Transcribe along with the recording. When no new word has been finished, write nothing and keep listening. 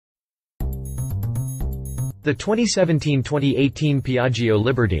The 2017-2018 Piaggio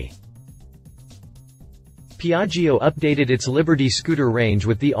Liberty. Piaggio updated its Liberty scooter range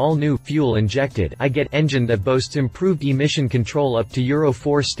with the all-new, fuel-injected, injected engine that boasts improved emission control up to Euro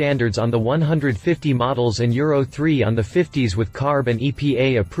 4 standards on the 150 models and Euro 3 on the 50s with CARB and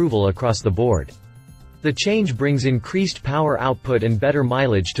EPA approval across the board. The change brings increased power output and better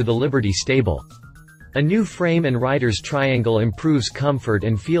mileage to the Liberty stable. A new frame and rider's triangle improves comfort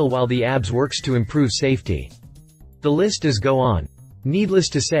and feel while the ABS works to improve safety. The list does go on. Needless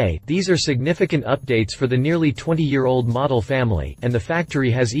to say, these are significant updates for the nearly 20-year-old model family, and the factory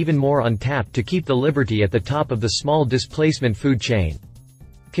has even more on tap to keep the Liberty at the top of the small displacement food chain.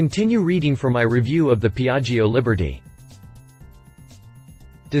 Continue reading for my review of the Piaggio Liberty.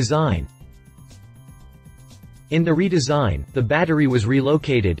 Design. In the redesign, the battery was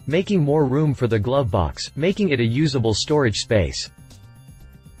relocated, making more room for the glove box, making it a usable storage space.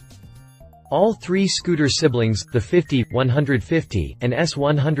 All three scooter siblings, the 50, 150, and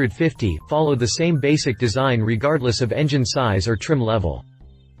S150, follow the same basic design regardless of engine size or trim level.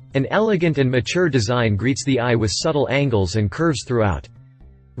 An elegant and mature design greets the eye with subtle angles and curves throughout.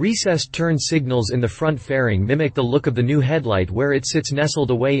 Recessed turn signals in the front fairing mimic the look of the new headlight where it sits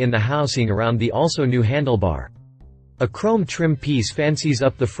nestled away in the housing around the also new handlebar. A chrome trim piece fancies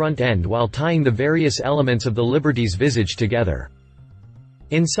up the front end while tying the various elements of the Liberty's visage together.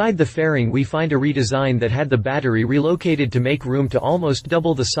 Inside the fairing we find a redesign that had the battery relocated to make room to almost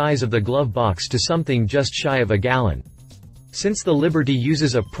double the size of the glove box to something just shy of a gallon. Since the Liberty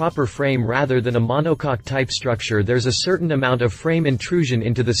uses a proper frame rather than a monocoque type structure, there's a certain amount of frame intrusion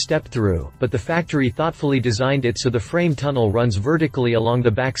into the step-through, but the factory thoughtfully designed it so the frame tunnel runs vertically along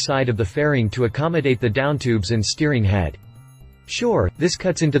the back side of the fairing to accommodate the downtubes and steering head. Sure, this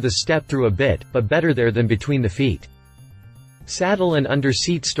cuts into the step-through a bit, but better there than between the feet. Saddle and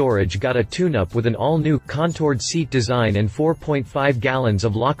under-seat storage got a tune-up with an all-new, contoured seat design and 4.5 gallons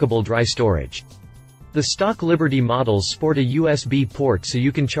of lockable dry storage. The stock Liberty models sport a USB port so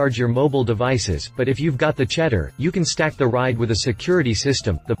you can charge your mobile devices, but if you've got the cheddar, you can stack the ride with a security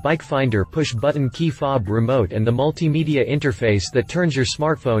system, the bike finder push-button key fob remote and the multimedia interface that turns your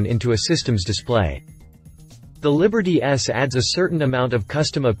smartphone into a systems display. The Liberty S adds a certain amount of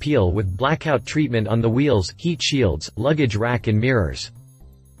custom appeal with blackout treatment on the wheels, heat shields, luggage rack and mirrors.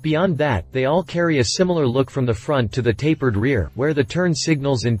 Beyond that, they all carry a similar look from the front to the tapered rear, where the turn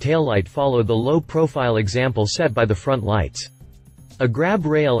signals and taillight follow the low-profile example set by the front lights. A grab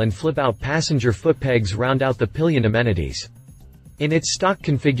rail and flip-out passenger footpegs round out the pillion amenities. In its stock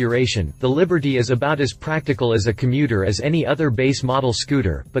configuration, the Liberty is about as practical as a commuter as any other base model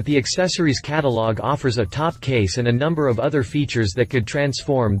scooter, but the accessories catalog offers a top case and a number of other features that could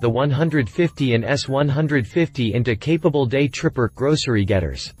transform the 150 and S150 into capable day tripper grocery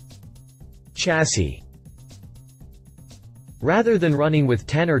getters. Chassis. Rather than running with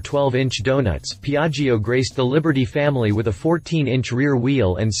 10 or 12-inch donuts, Piaggio graced the Liberty family with a 14-inch rear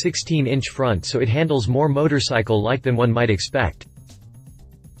wheel and 16-inch front so it handles more motorcycle-like than one might expect.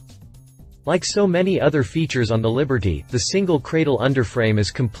 Like so many other features on the Liberty, the single cradle underframe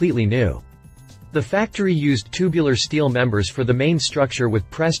is completely new. The factory used tubular steel members for the main structure with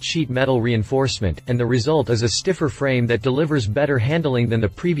pressed sheet metal reinforcement, and the result is a stiffer frame that delivers better handling than the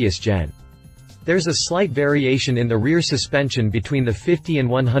previous gen. There's a slight variation in the rear suspension between the 50 and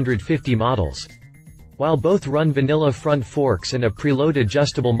 150 models. While both run vanilla front forks and a preload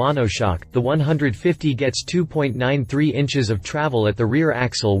adjustable monoshock, the 150 gets 2.93 inches of travel at the rear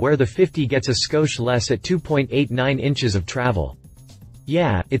axle where the 50 gets a skosh less at 2.89 inches of travel.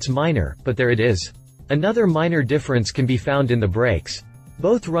 Yeah, it's minor, but there it is. Another minor difference can be found in the brakes.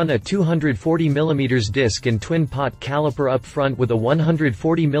 Both run a 240mm disc and twin-pot caliper up front with a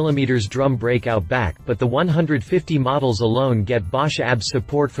 140mm drum brake out back, but the 150 models alone get Bosch ABS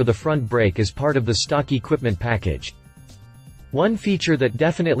support for the front brake as part of the stock equipment package. One feature that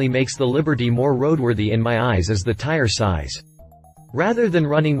definitely makes the Liberty more roadworthy in my eyes is the tire size. Rather than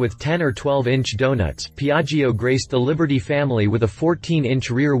running with 10 or 12-inch donuts, Piaggio graced the Liberty family with a 14-inch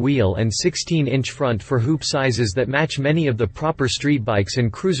rear wheel and 16-inch front for hoop sizes that match many of the proper street bikes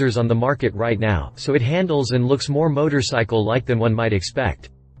and cruisers on the market right now, so it handles and looks more motorcycle-like than one might expect.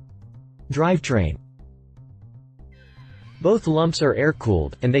 Drivetrain. Both lumps are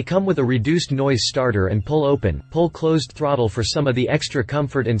air-cooled, and they come with a reduced noise starter and pull-open, pull-closed throttle for some of the extra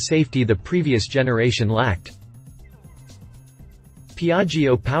comfort and safety the previous generation lacked.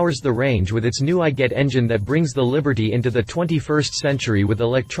 Piaggio powers the range with its new injected engine that brings the Liberty into the 21st century with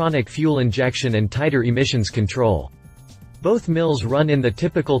electronic fuel injection and tighter emissions control. Both mills run in the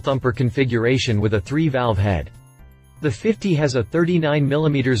typical thumper configuration with a 3-valve head. The 50 has a 39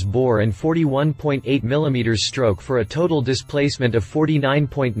 mm bore and 41.8 mm stroke for a total displacement of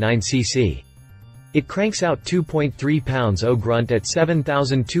 49.9 cc. It cranks out 2.3 pounds-o grunt at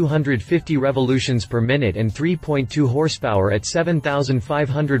 7,250 revolutions per minute and 3.2 horsepower at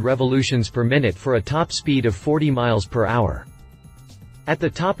 7,500 revolutions per minute for a top speed of 40 miles per hour. At the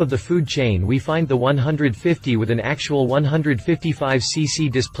top of the food chain we find the 150 with an actual 155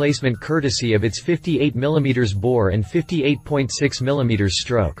 cc displacement courtesy of its 58 mm bore and 58.6 mm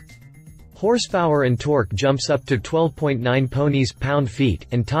stroke. Horsepower and torque jumps up to 12.9 ponies pound-feet,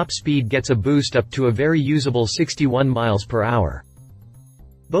 and top speed gets a boost up to a very usable 61 miles per hour.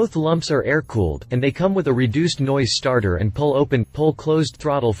 Both lumps are air-cooled, and they come with a reduced noise starter and pull-open, pull-closed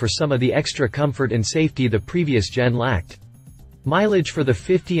throttle for some of the extra comfort and safety the previous gen lacked. Mileage for the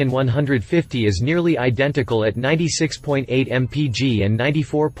 50 and 150 is nearly identical at 96.8 mpg and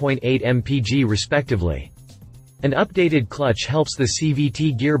 94.8 mpg respectively. An updated clutch helps the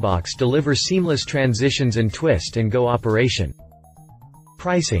CVT gearbox deliver seamless transitions and twist-and-go operation.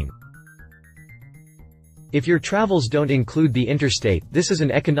 Pricing. If your travels don't include the interstate, this is an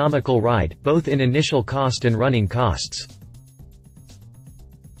economical ride, both in initial cost and running costs.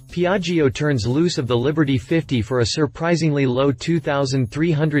 Piaggio turns loose of the Liberty 50 for a surprisingly low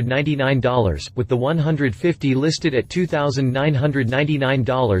 $2,399, with the 150 listed at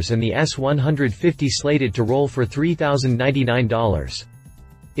 $2,999 and the S150 slated to roll for $3,099.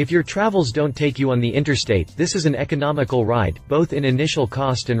 If your travels don't take you on the interstate, this is an economical ride, both in initial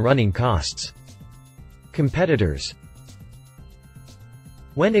cost and running costs. Competitors.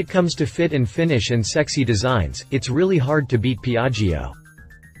 When it comes to fit and finish and sexy designs, it's really hard to beat Piaggio.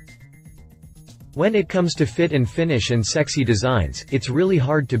 When it comes to fit and finish and sexy designs, it's really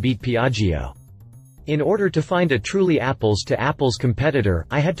hard to beat Piaggio. In order to find a truly apples-to-apples competitor,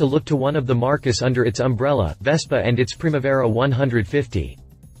 I had to look to one of the marques under its umbrella, Vespa and its Primavera 150.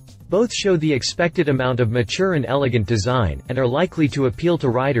 Both show the expected amount of mature and elegant design, and are likely to appeal to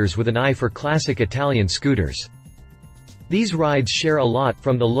riders with an eye for classic Italian scooters. These rides share a lot,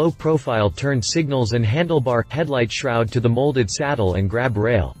 from the low-profile turn signals and handlebar headlight shroud to the molded saddle and grab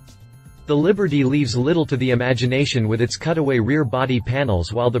rail. The Liberty leaves little to the imagination with its cutaway rear body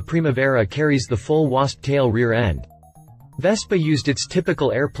panels, while the Primavera carries the full wasp-tail rear end. Vespa used its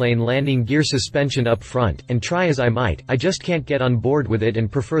typical airplane landing gear suspension up front, and try as I might, I just can't get on board with it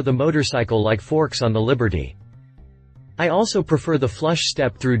and prefer the motorcycle-like forks on the Liberty. I also prefer the flush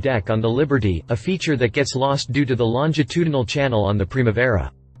step-through deck on the Liberty, a feature that gets lost due to the longitudinal channel on the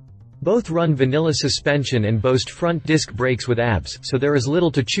Primavera. Both run vanilla suspension and boast front disc brakes with ABS, so there is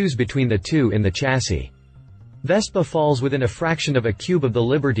little to choose between the two in the chassis. Vespa falls within a fraction of a cube of the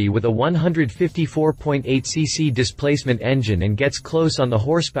Liberty with a 154.8 cc displacement engine and gets close on the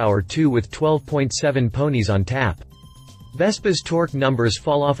horsepower too, with 12.7 ponies on tap. Vespa's torque numbers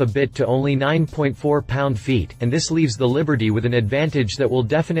fall off a bit to only 9.4 pound-feet, and this leaves the Liberty with an advantage that will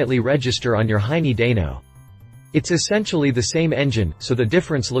definitely register on your Heine dyno. It's essentially the same engine, so the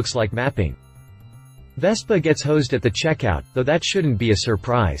difference looks like mapping. Vespa gets hosed at the checkout, though that shouldn't be a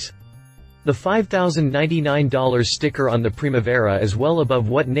surprise. The $5,099 sticker on the Primavera is well above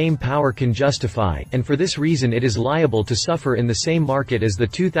what name power can justify, and for this reason it is liable to suffer in the same market as the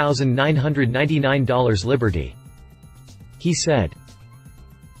 $2,999 Liberty. He said.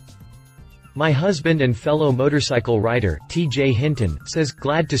 My husband and fellow motorcycle rider, T.J. Hinton, says,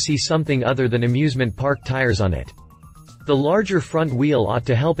 glad to see something other than amusement park tires on it. The larger front wheel ought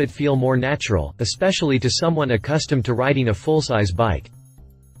to help it feel more natural, especially to someone accustomed to riding a full-size bike.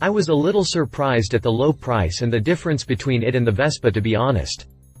 I was a little surprised at the low price and the difference between it and the Vespa, to be honest.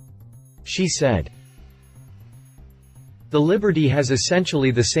 She said. The Liberty has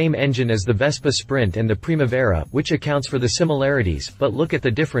essentially the same engine as the Vespa Sprint and the Primavera, which accounts for the similarities, but look at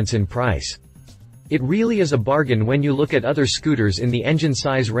the difference in price. It really is a bargain when you look at other scooters in the engine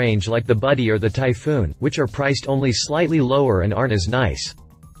size range like the Buddy or the Typhoon, which are priced only slightly lower and aren't as nice.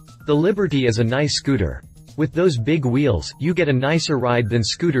 The Liberty is a nice scooter. With those big wheels, you get a nicer ride than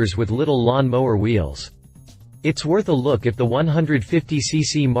scooters with little lawn mower wheels. It's worth a look if the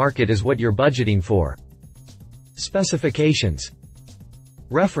 150cc market is what you're budgeting for. Specifications.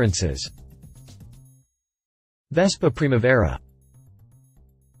 References. Vespa Primavera.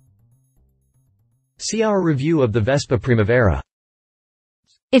 See our review of the Vespa Primavera.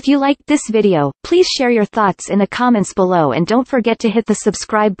 If you liked this video, please share your thoughts in the comments below and don't forget to hit the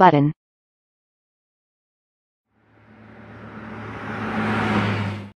subscribe button.